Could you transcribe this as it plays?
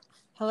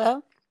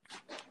Hello?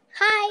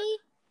 Hi,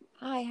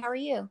 Hi, how are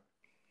you?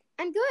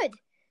 I'm good.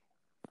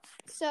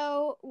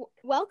 So,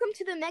 welcome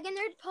to the Mega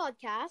Nerd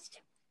Podcast.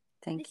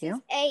 Thank This is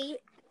you. a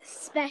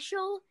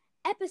special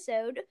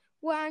episode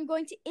where I'm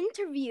going to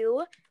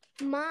interview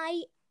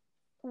my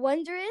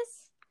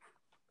wondrous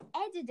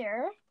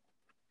editor,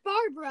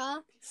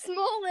 Barbra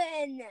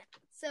Smolen.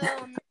 So,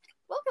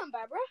 welcome,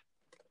 Barbara.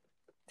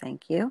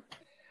 Thank you.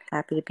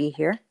 Happy to be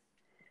here.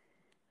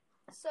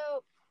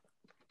 So,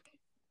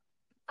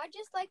 I'd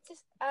just like to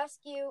ask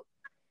you,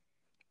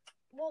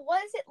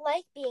 what is it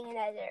like being an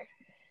editor?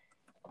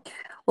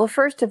 Well,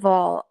 first of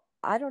all,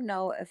 I don't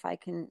know if I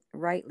can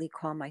rightly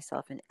call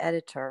myself an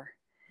editor.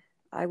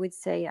 I would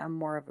say I'm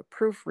more of a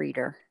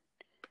proofreader.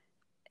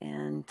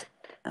 And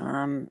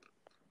an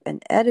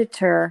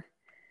editor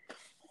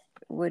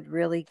would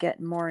really get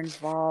more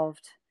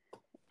involved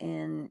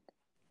in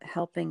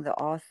helping the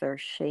author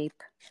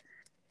shape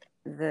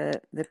the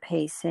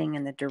pacing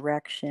and the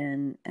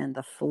direction and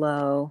the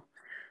flow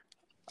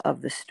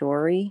of the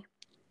story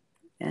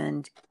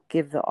and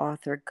give the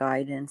author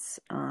guidance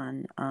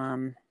on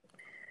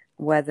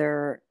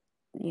whether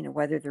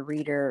the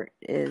reader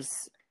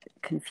is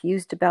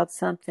confused about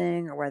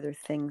something or whether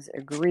things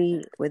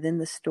agree within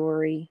the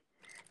story.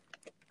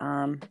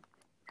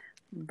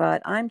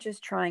 But I'm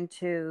just trying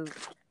to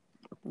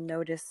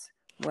notice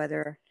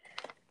whether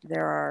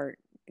there are,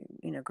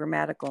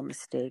 grammatical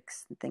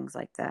mistakes and things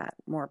like that,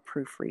 more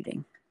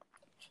proofreading.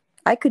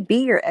 I could be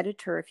your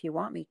editor if you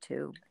want me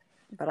to,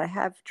 but I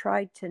have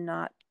tried to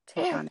not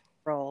take on a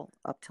role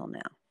up till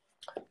now.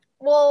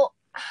 Well,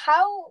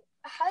 how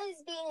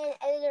does being an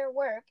editor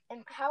work,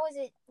 and how is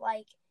it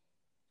like?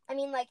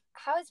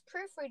 How is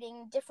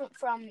proofreading different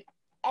from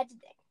editing?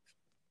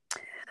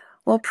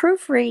 Well,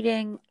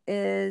 proofreading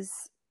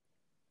is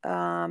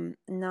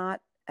not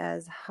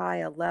as high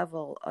a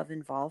level of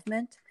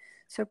involvement.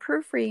 So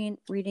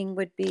proofreading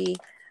would be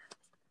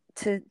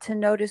to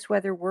notice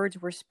whether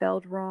words were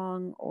spelled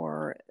wrong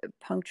or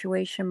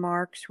punctuation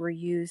marks were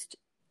used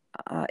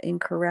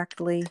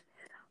incorrectly,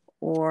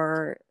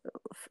 or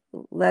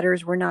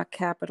letters were not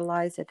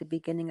capitalized at the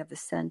beginning of the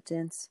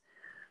sentence,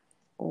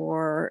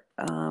 or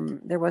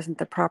there wasn't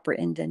the proper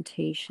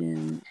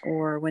indentation,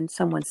 or when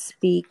someone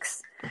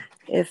speaks,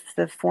 if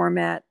the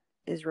format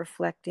is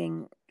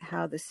reflecting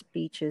how the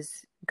speech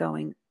is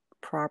going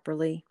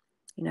properly,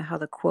 how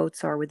the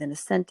quotes are within a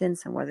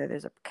sentence and whether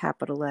there's a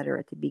capital letter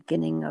at the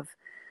beginning of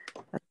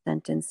a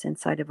sentence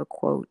inside of a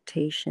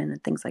quotation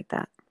and things like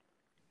that.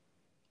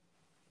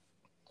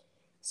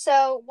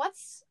 So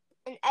what's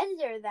an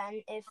editor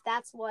then, if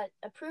that's what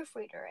a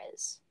proofreader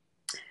is?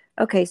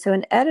 Okay, so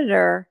an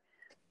editor,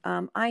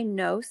 I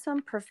know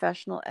some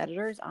professional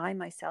editors. I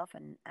myself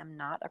am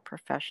not a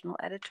professional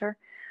editor,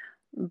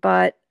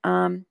 but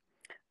a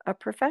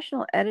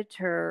professional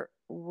editor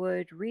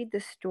would read the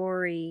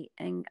story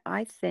and,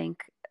 I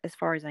think, as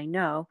far as I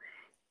know,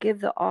 give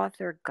the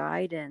author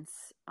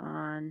guidance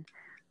on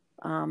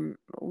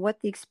what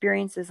the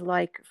experience is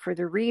like for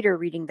the reader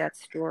reading that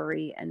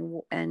story,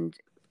 and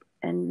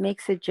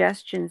make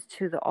suggestions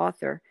to the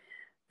author.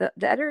 The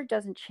editor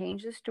doesn't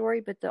change the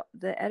story, but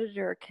the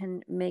editor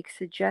can make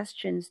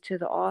suggestions to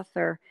the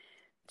author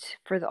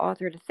for the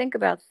author to think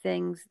about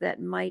things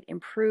that might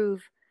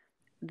improve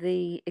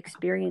the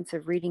experience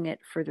of reading it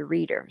for the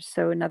reader.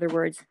 So in other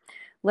words,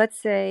 let's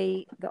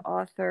say the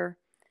author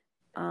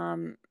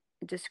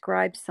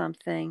describes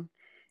something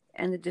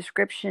and the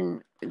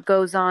description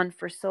goes on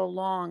for so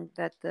long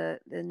that the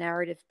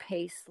narrative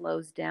pace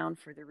slows down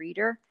for the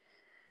reader.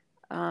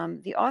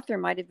 The author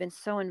might have been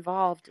so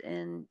involved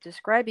in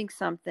describing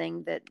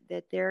something that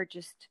they're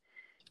just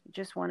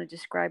want to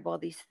describe all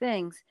these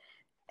things,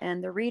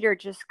 and the reader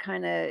just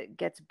kind of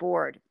gets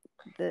bored.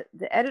 The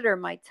editor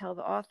might tell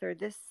the author,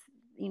 this,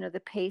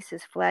 the pace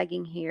is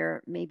flagging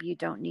here. Maybe you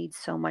don't need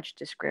so much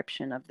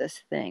description of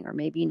this thing, or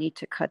maybe you need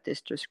to cut this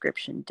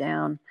description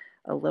down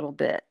a little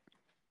bit,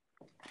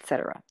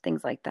 etc.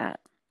 Things like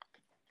that.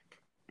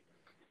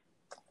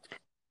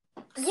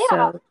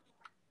 Yeah.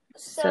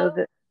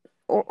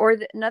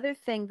 Another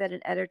thing that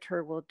an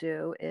editor will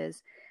do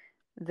is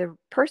the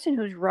person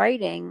who's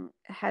writing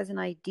has an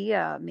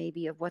idea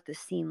maybe of what the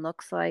scene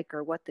looks like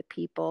or what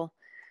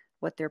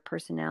their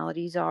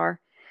personalities are.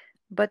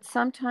 But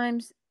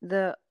sometimes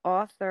the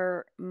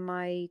author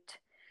might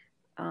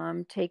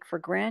take for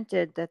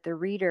granted that the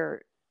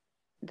reader,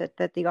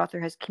 that the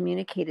author has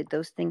communicated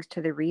those things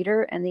to the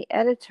reader, and the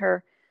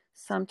editor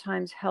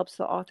sometimes helps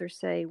the author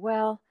say,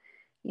 well,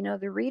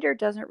 the reader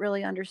doesn't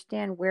really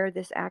understand where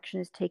this action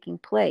is taking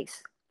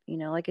place. Maybe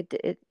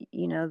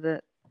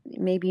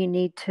you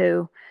need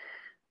to,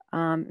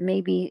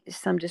 maybe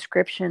some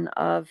description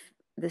of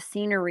the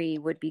scenery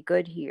would be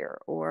good here,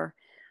 or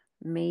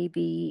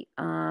maybe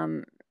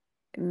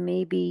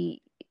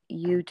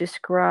you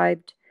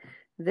described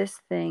this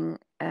thing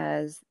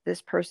as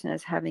this person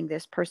as having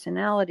this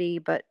personality,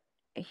 but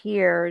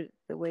here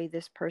the way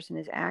this person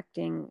is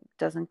acting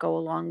doesn't go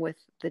along with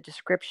the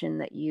description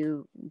that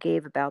you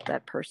gave about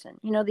that person.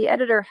 The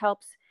editor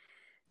helps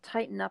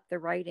tighten up the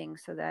writing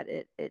so that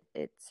it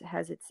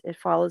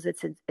follows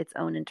its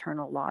own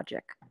internal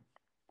logic.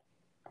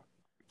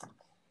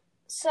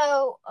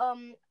 So,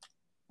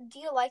 do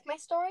you like my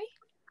story?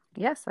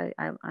 Yes,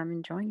 I'm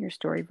enjoying your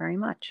story very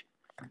much.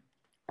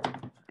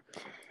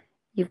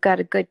 You've got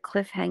a good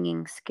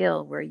cliffhanging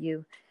skill where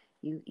you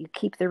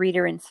keep the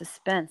reader in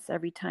suspense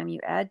every time you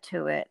add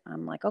to it.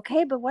 I'm like,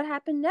 okay, but what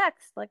happened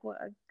next? Like, what?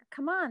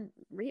 Come on,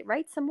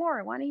 write some more.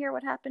 I want to hear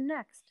what happened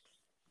next.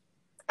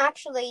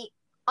 Actually,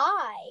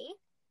 I've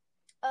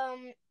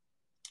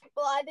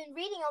been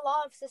reading a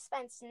lot of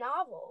suspense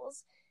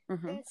novels,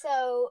 and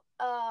so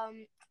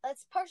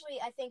that's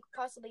partially, I think,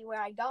 possibly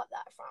where I got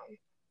that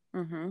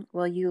from.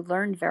 Well, you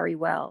learned very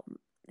well.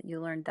 You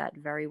learned that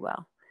very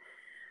well,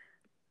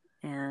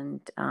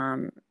 and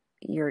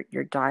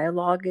your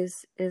dialogue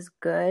is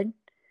good,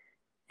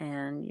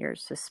 and your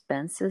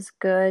suspense is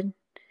good,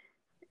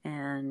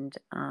 and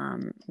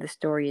the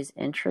story is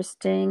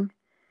interesting,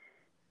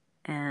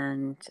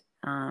 and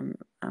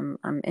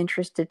I'm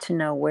interested to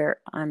know where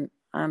I'm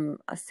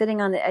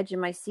sitting on the edge of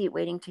my seat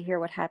waiting to hear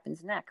what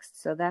happens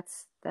next. So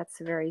that's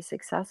a very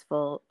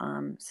successful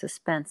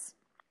suspense.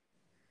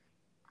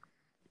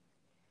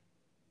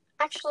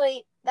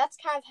 Actually, that's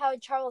kind of how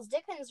Charles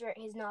Dickens wrote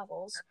his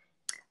novels.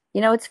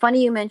 You know, it's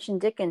funny you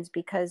mentioned Dickens,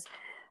 because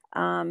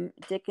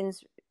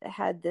Dickens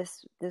had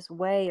this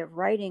way of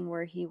writing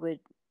where he would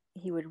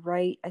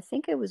write, I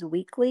think it was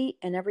weekly,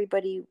 and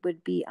everybody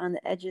would be on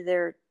the edge of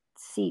their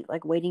seat,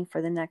 like waiting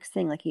for the next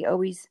thing. Like he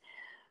always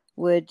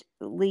would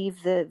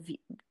leave the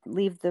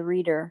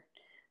reader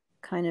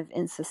kind of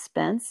in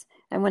suspense.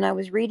 And when I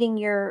was reading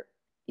your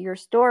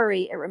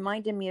story, it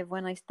reminded me of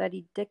when I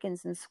studied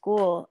Dickens in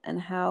school, and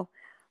how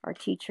our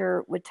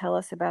teacher would tell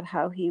us about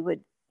how he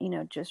would,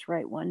 just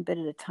write one bit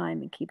at a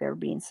time and keep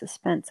everybody in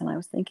suspense. And I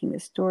was thinking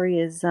this story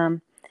has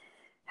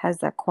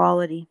that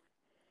quality.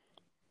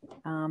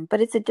 But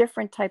it's a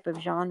different type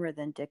of genre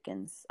than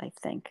Dickens, I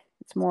think.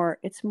 It's more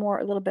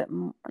a little bit,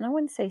 and I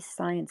wouldn't say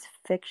science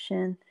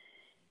fiction,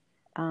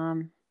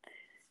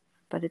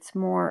 but it's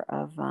more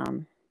of,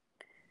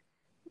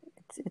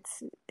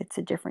 it's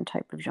a different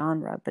type of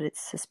genre, but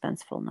it's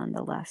suspenseful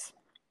nonetheless.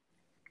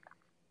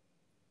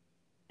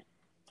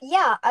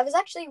 Yeah, I was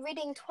actually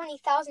reading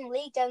 20,000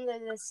 Leagues Under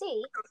the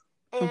Sea,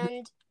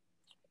 and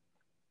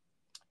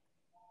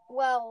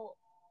well,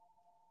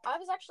 I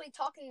was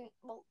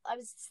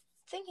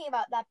thinking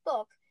about that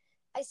book.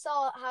 I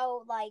saw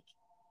how, like,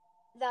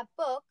 that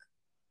book,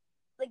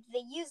 like, they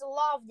use a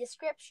lot of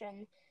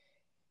description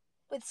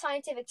with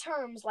scientific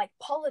terms like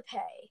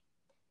polypi.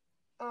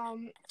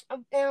 I'm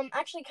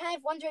actually kind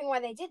of wondering why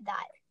they did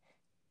that.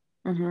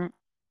 I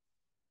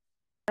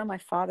know my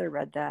father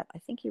read that. I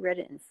think he read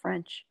it in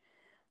French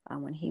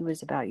when he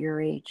was about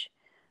your age.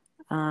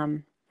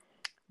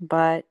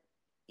 But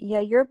yeah,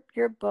 your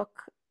book,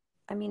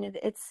 I mean,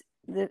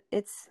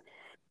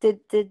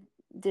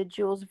 did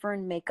Jules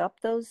Verne make up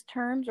those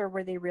terms, or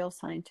were they real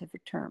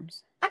scientific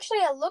terms? Actually,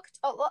 I looked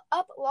up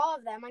a lot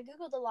of them. I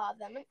Googled a lot of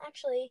them, and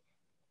actually,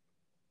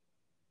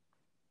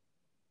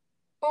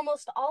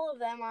 almost all of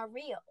them are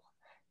real.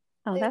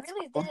 Oh, they that's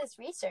really cool. did this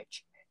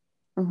research.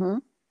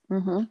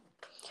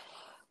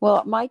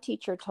 Well, my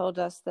teacher told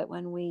us that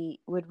when we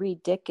would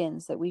read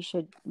Dickens, that we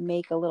should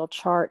make a little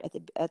chart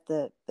at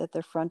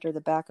the front or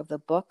the back of the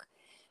book,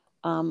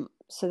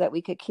 so that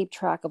we could keep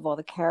track of all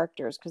the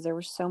characters, because there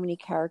were so many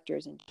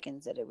characters in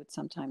Dickens that it would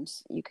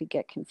sometimes, you could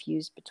get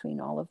confused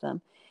between all of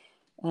them.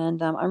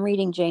 And I'm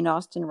reading Jane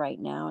Austen right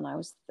now, and I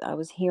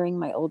was hearing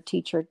my old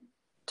teacher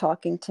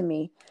talking to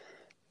me,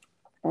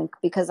 and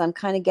because I'm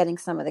kind of getting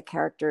some of the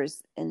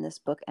characters in this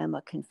book,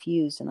 Emma,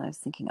 confused, and I was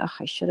thinking, oh,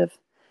 I should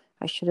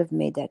have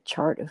made that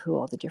chart of who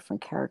all the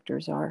different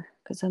characters are,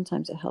 because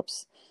sometimes it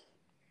helps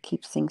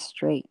keep things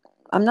straight.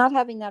 I'm not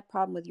having that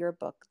problem with your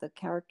book. The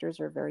characters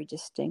are very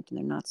distinct, and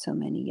there are not so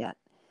many yet.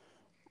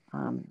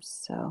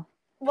 So.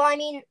 Well, I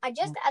mean, I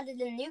just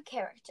added a new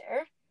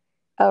character.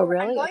 Oh,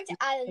 really? I'm going to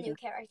add a new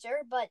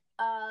character, but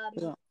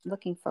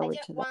looking forward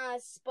to that. I don't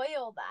want to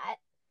spoil that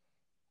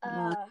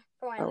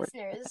for my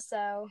listeners.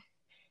 So.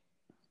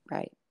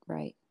 Right.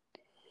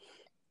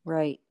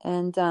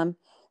 And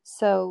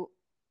so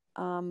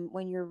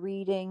when you're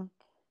reading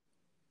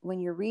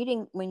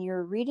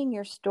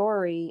your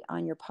story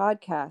on your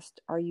podcast,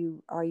 are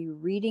you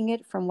reading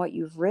it from what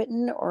you've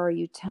written, or are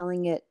you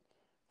telling it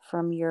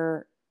from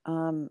your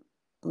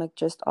like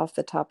just off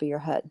the top of your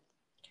head?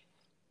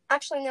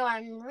 Actually, no,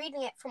 I'm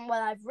reading it from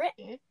what I've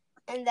written,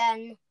 and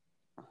then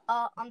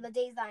on the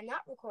days that I'm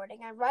not recording,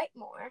 I write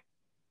more,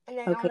 and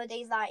then on the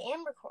days that I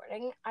am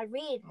recording, I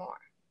read more.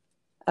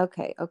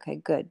 Okay,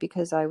 good,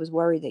 because I was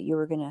worried that you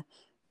were going to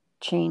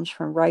change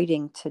from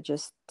writing to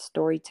just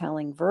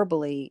storytelling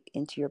verbally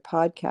into your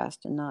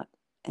podcast, and not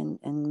and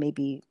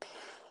maybe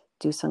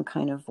do some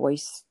kind of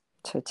voice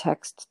to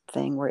text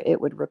thing where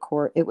it would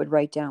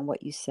write down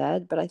what you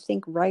said. But I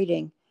think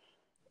writing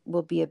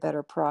will be a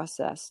better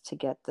process to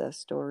get the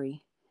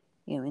story,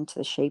 into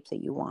the shape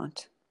that you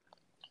want.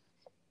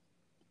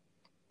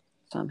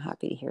 So I'm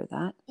happy to hear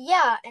that.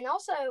 Yeah, and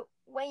also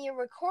when you're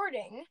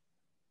recording,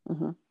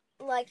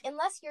 like,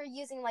 unless you're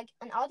using like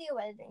an audio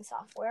editing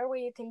software where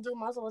you can do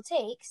multiple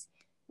takes,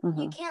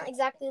 you can't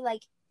exactly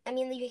like, I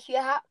mean, you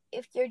have,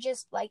 if you're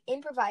just like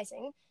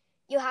improvising,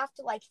 you have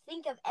to like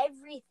think of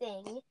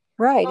everything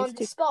Right. on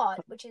the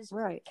spot, which is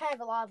right. kind of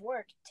a lot of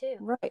work too.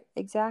 Right.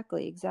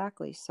 Exactly.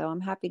 So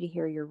I'm happy to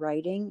hear you're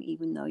writing,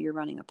 even though you're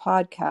running a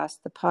podcast.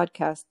 The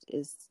podcast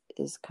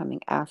is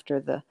coming after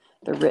the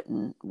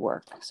written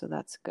work, so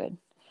that's good.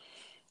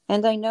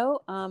 And I know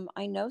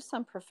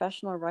some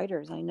professional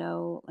writers. Let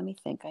me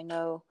think. I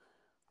know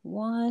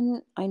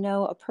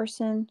a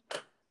person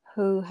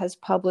who has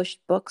published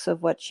books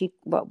of what she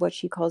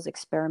calls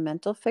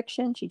experimental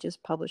fiction. She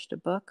just published a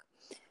book.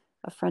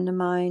 A friend of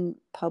mine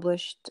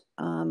published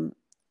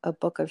a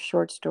book of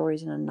short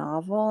stories and a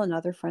novel.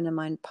 Another friend of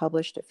mine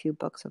published a few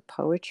books of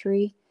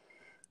poetry.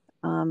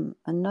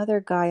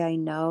 Another guy I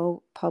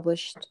know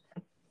published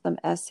some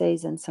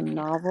essays and some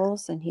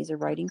novels, and he's a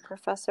writing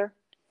professor.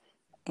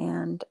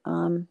 And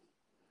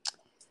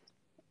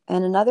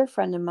another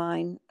friend of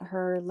mine,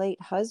 her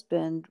late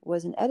husband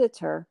was an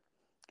editor,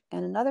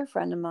 and another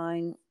friend of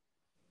mine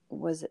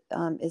is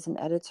an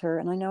editor,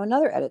 and I know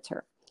another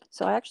editor.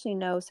 So I actually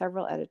know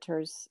several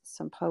editors,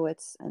 some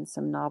poets, and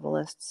some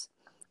novelists.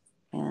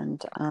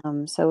 And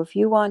so if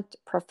you want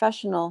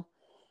professional,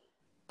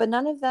 but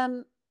none of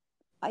them,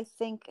 I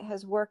think,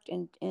 has worked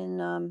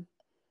in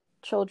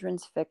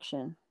children's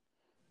fiction.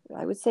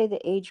 I would say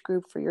the age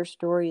group for your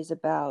story is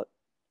about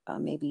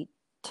maybe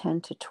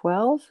 10 to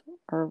 12,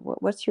 or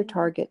what's your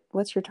target?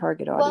 What's your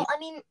target audience? Well, I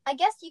mean, I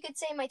guess you could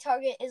say my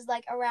target is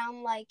like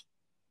around like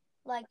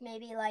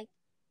maybe like,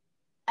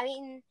 I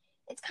mean,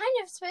 it's kind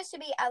of supposed to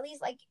be at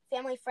least like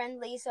family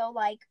friendly, so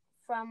like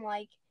from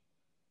like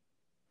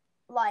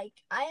I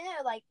don't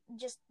know, like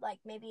just like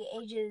maybe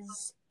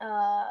ages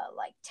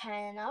like 10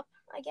 and up,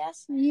 I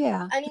guess.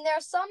 Yeah. I mean, there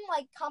are some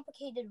like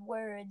complicated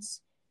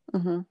words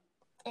in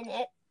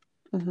it.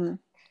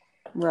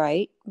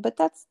 Right, but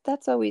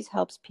that's always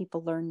helps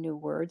people learn new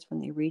words when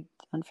they read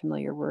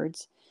unfamiliar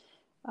words.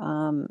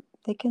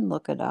 They can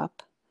look it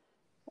up.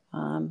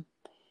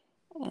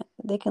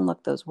 They can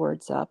look those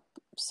words up.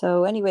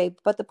 So anyway,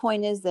 but the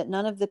point is that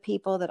none of the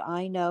people that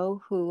I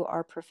know who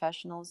are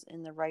professionals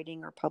in the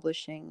writing or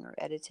publishing or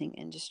editing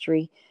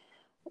industry,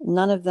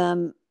 none of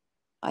them,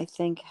 I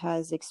think,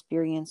 has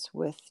experience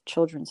with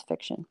children's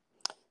fiction.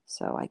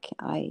 So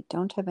I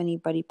don't have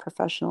anybody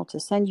professional to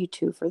send you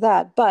to for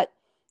that, but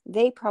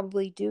they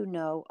probably do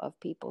know of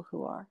people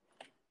who are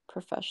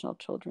professional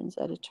children's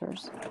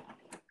editors.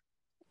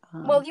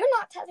 Well, you're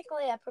not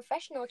technically a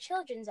professional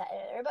children's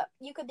editor, but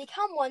you could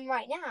become one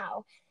right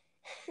now.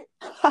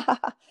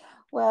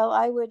 Well,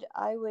 I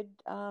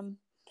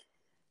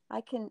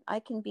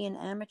can be an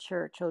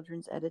amateur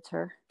children's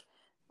editor.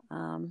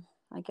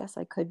 I guess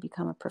I could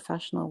become a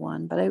professional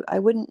one, but I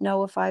wouldn't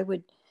know if I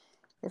would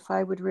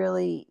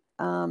really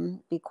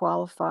be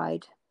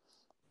qualified.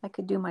 I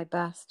could do my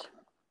best.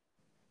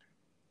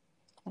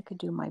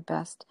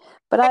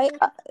 But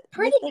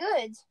pretty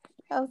good.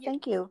 Oh,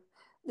 thank you.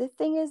 The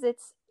thing is,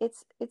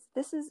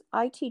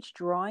 I teach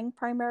drawing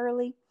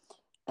primarily,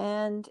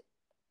 and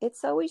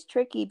it's always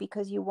tricky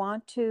because you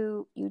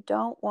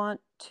don't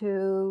want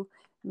to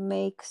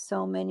make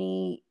so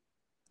many,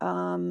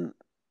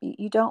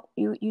 you don't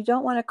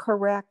want to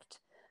correct,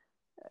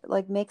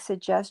 like make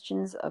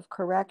suggestions of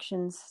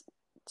corrections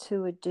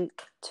to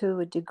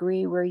a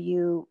degree where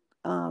you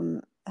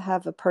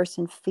have a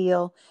person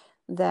feel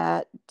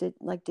that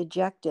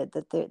dejected,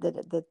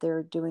 that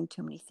they're doing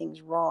too many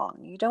things wrong.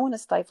 You don't want to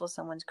stifle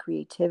someone's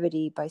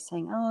creativity by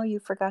saying, oh, you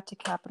forgot to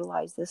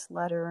capitalize this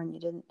letter and you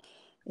didn't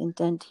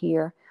indent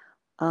here.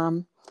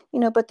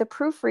 But the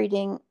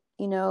proofreading,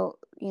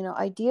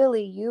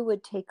 ideally you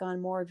would take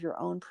on more of your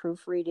own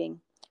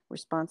proofreading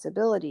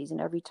responsibilities, and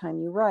every time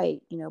you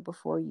write,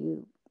 before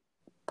you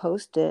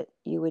post it,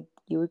 you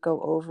would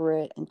go over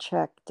it and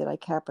check, did I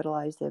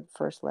capitalize the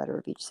first letter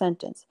of each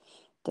sentence?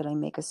 Did I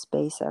make a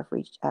space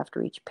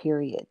after each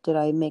period? Did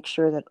I make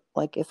sure that,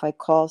 like, if I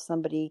call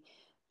somebody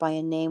by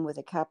a name with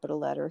a capital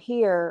letter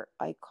here,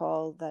 I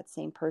call that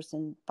same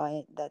person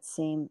by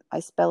I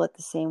spell it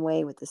the same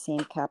way with the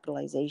same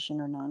capitalization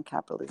or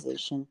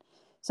non-capitalization,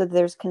 so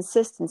there's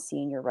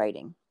consistency in your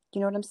writing. Do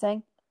you know what I'm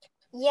saying?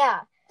 Yeah.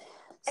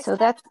 So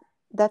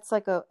that's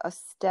like a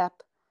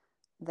step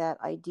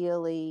that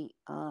ideally,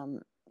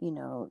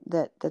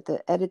 that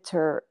the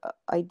editor,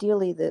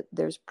 ideally that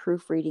there's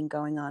proofreading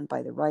going on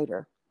by the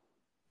writer.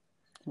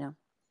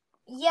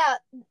 Yeah,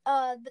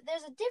 but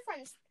there's a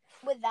difference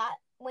with that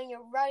when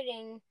you're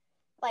writing,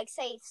 like,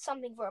 say,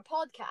 something for a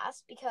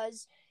podcast,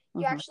 because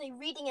you're actually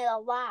reading it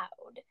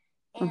aloud.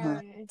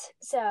 And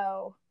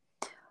so...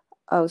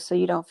 Oh, so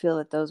you don't feel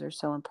that those are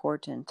so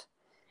important?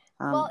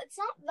 Well, it's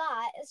not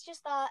that. It's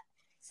just that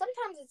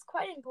sometimes it's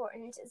quite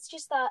important. It's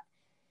just that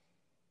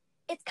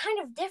it's kind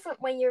of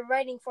different when you're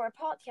writing for a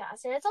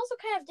podcast. And it's also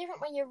kind of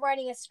different when you're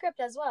writing a script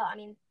as well. I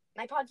mean,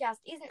 my podcast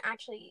isn't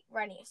actually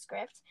writing a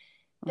script.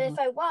 But if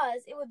I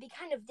was, it would be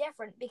kind of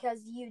different,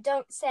 because you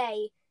don't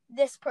say,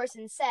 this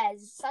person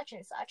says such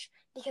and such,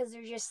 because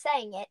they're just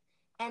saying it.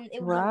 And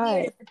it would be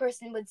weird if the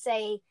person would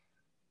say,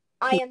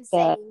 I am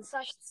saying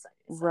such and such.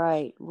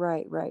 Right.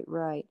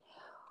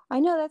 I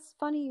know, that's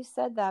funny you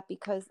said that,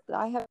 because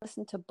I have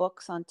listened to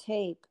books on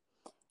tape,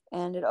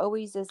 and it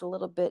always is a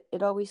little bit,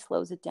 it always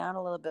slows it down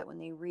a little bit when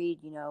they read,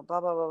 blah, blah,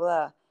 blah,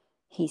 blah,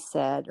 he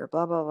said, or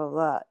blah, blah, blah,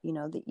 blah,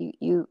 that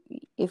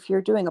if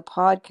you're doing a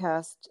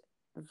podcast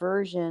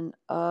version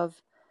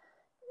of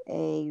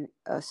a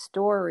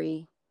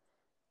story,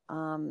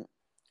 um,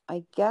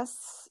 I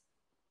guess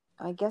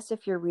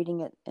if you're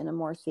reading it in a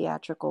more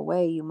theatrical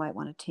way, you might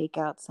want to take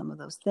out some of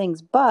those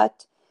things,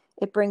 but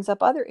it brings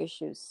up other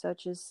issues,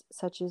 such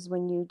as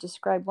when you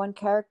describe one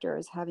character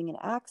as having an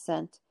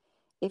accent.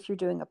 If you're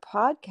doing a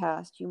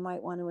podcast, you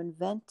might want to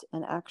invent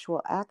an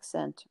actual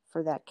accent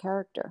for that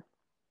character.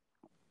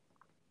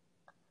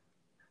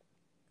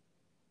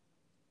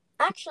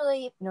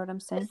 Actually, you know what I'm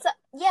saying?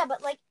 Yeah,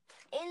 but like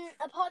in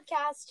a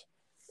podcast,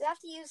 you have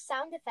to use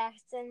sound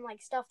effects and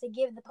like stuff to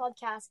give the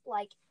podcast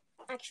like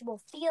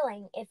actual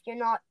feeling if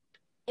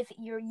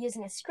you're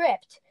using a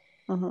script.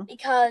 Mm-hmm.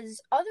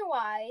 Because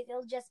otherwise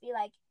it'll just be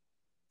like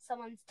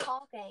someone's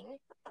talking,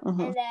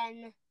 Mm-hmm. and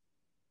then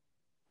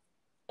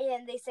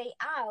they say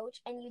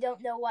ouch, and you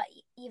don't know what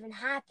even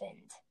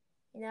happened,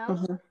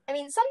 Mm-hmm. I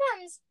mean,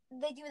 sometimes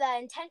they do that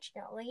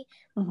intentionally,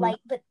 Mm-hmm.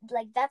 but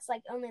that's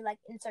like only like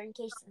in certain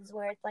cases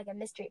where it's like a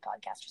mystery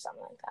podcast or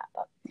something like that.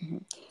 But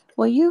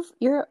well,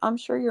 I'm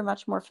sure you're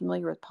much more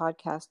familiar with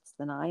podcasts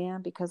than I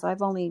am, because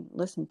I've only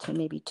listened to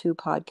maybe 2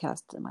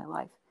 podcasts in my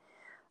life.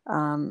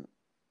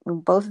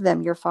 Both of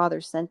them your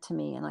father sent to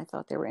me, and I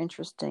thought they were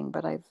interesting,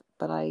 but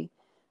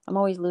I'm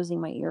always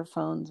losing my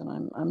earphones,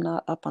 and I'm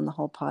not up on the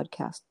whole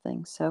podcast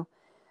thing. So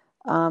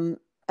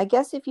I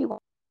guess if you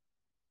want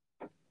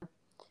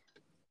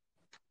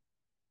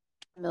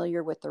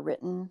familiar with the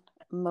written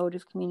mode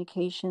of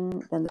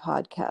communication, then the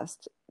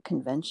podcast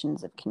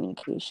conventions of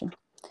communication.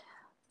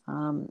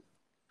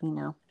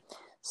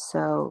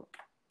 So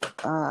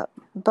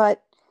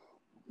but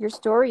your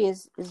story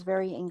is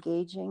very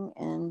engaging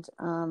and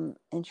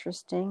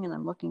interesting, and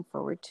I'm looking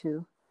forward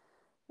to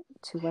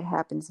what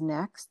happens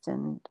next.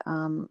 And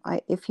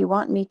if you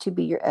want me to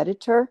be your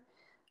editor,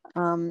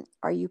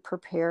 are you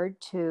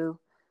prepared to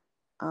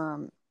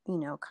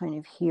kind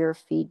of hear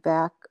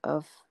feedback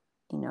of,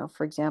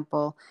 for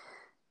example,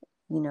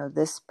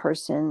 this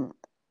person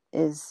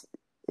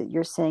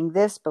you're saying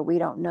this, but we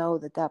don't know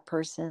that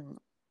person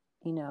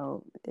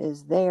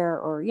is there,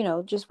 or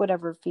just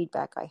whatever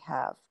feedback I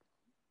have.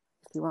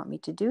 If you want me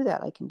to do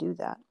that, I can do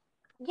that.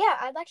 yeah,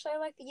 I'd actually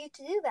like you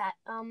to do that.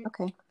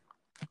 Okay.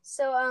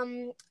 So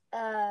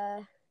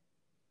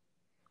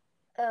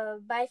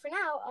bye for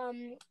now.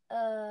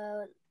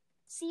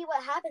 See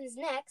what happens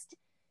next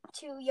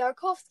to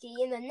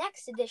Yarkovsky in the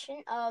next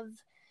edition of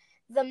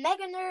the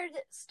Mega Nerd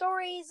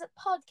Stories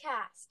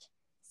podcast,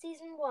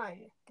 season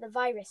 1, the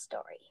virus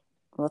story.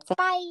 Well,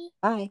 bye.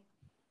 Bye.